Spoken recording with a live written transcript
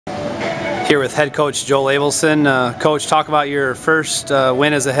Here with head coach Joel Abelson. Coach, talk about your first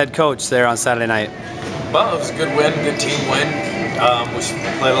win as a head coach there on Saturday night. Well, it was a good win, good team win. We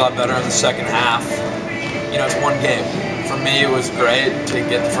played a lot better in the second half. You know, it's one game. For me, it was great to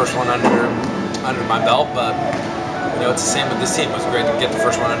get the first one under my belt, but you know, it's the same with this team. It was great to get the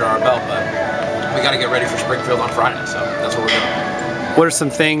first one under our belt, but we got to get ready for Springfield on Friday, so that's what we're doing. What are some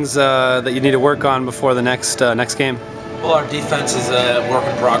things that you need to work on before the next game? Well, our defense is a work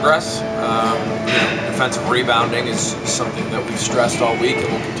in progress. You know, defensive rebounding is something that we've stressed all week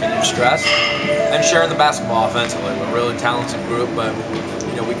and will continue to stress. And sharing the basketball offensively. We're a really talented group, but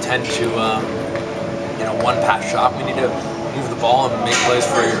you know, we tend to, you know, one pass shot. We need to move the ball and make plays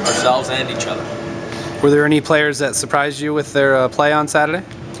for ourselves and each other. Were there any players that surprised you with their play on Saturday?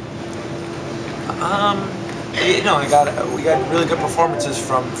 You know, we got really good performances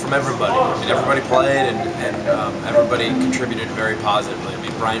from everybody. I mean, everybody played and everybody contributed very positively. I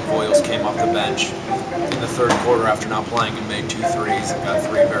mean, Brian Voiles came off the bench in the third quarter after not playing and made 2 threes and got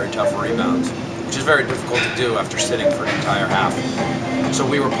 3 very tough rebounds, which is very difficult to do after sitting for an entire half. So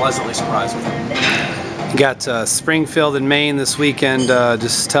we were pleasantly surprised with him. You got Springfield and Maine this weekend.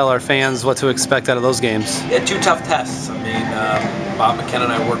 Just tell our fans what to expect out of those games. Yeah, 2 tough tests. I mean, Bob McKenna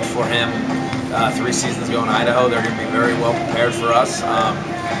and I worked for him 3 seasons ago in Idaho. They're going to be very well prepared for us.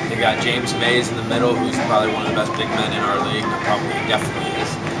 They got James Mays in the middle, who's probably one of the best big men in our league. Probably definitely is.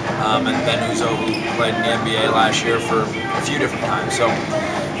 And Ben Uzo, who played in the NBA last year for a few different times. So,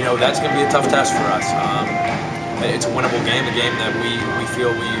 you know, that's going to be a tough test for us. It's a winnable game, a game that we feel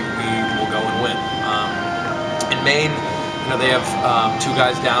we will go and win. In Maine, you know, they have 2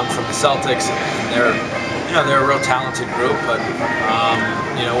 guys down from the Celtics, and they're a real talented group, but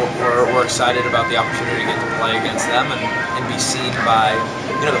you know, we're excited about the opportunity to get to play against them and be seen by,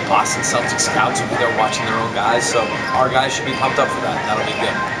 you know, the Boston Celtics scouts who be there watching their own guys. So our guys should be pumped up for that. That'll be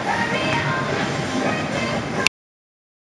good.